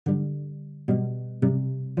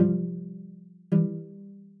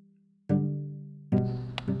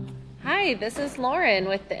Hi, this is Lauren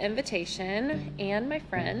with The Invitation and my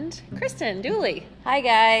friend, Kristan Dooley. Hi,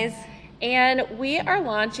 guys. And we are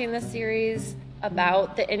launching the series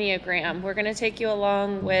about the Enneagram. We're going to take you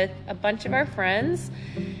along with a bunch of our friends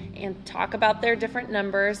and talk about their different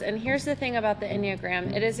numbers. And here's the thing about the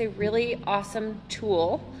Enneagram. It is a really awesome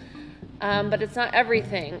tool, but it's not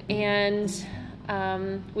everything. And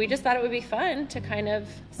we just thought it would be fun to kind of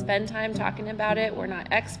spend time talking about it. We're not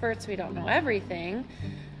experts. We don't know everything.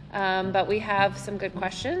 But we have some good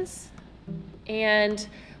questions. And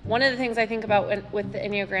one of the things I think about with the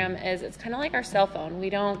Enneagram is it's kind of like our cell phone. We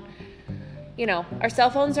don't, our cell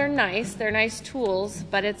phones are nice. They're nice tools,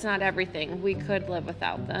 but it's not everything. We could live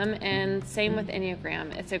without them. And same with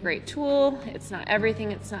Enneagram. It's a great tool. It's not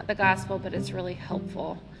everything. It's not the gospel, but it's really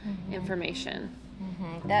helpful information.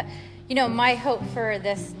 My hope for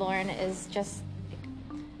this, Lauren, is just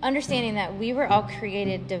understanding that we were all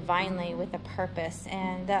created divinely with a purpose,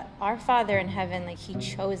 and that our Father in heaven, he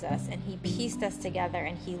chose us and he pieced us together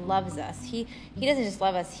and he loves us. He doesn't just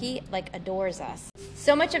love us, he adores us.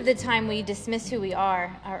 So much of the time we dismiss who we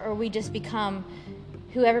are, or we just become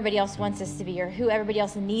who everybody else wants us to be or who everybody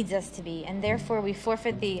else needs us to be, and therefore we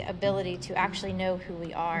forfeit the ability to actually know who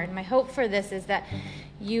we are. And my hope for this is that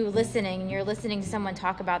you're listening to someone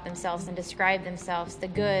talk about themselves and describe themselves, the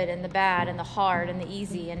good and the bad and the hard and the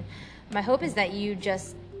easy. And my hope is that you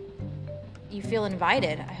feel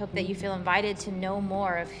invited. I hope that you feel invited to know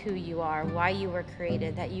more of who you are, why you were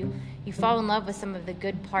created, that you fall in love with some of the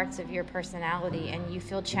good parts of your personality, and you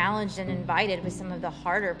feel challenged and invited with some of the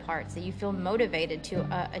harder parts, that you feel motivated to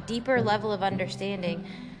a deeper level of understanding.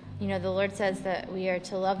 The Lord says that we are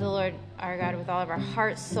to love the Lord our God with all of our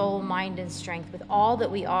heart, soul, mind, and strength, with all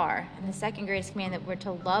that we are. And the second greatest command, that we're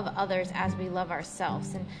to love others as we love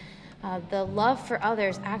ourselves. And the love for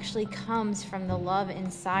others actually comes from the love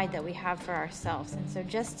inside that we have for ourselves. And so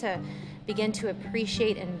just to begin to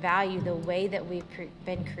appreciate and value the way that we've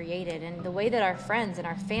been created, and the way that our friends and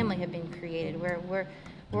our family have been created, where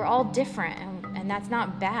we're all different, and that's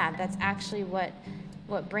not bad. That's actually what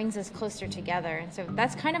brings us closer together. And so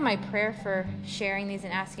that's kind of my prayer for sharing these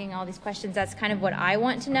and asking all these questions. That's kind of what I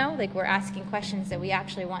want to know. We're asking questions that we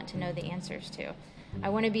actually want to know the answers to. I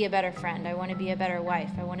want to be a better friend. I want to be a better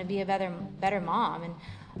wife. I want to be a better mom. And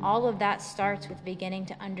all of that starts with beginning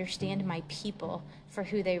to understand my people for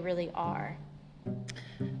who they really are.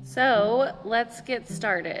 So let's get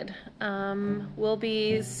started. We'll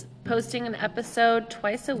be posting an episode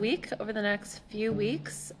twice a week over the next few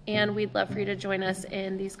weeks, and we'd love for you to join us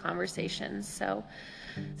in these conversations. So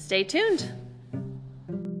stay tuned.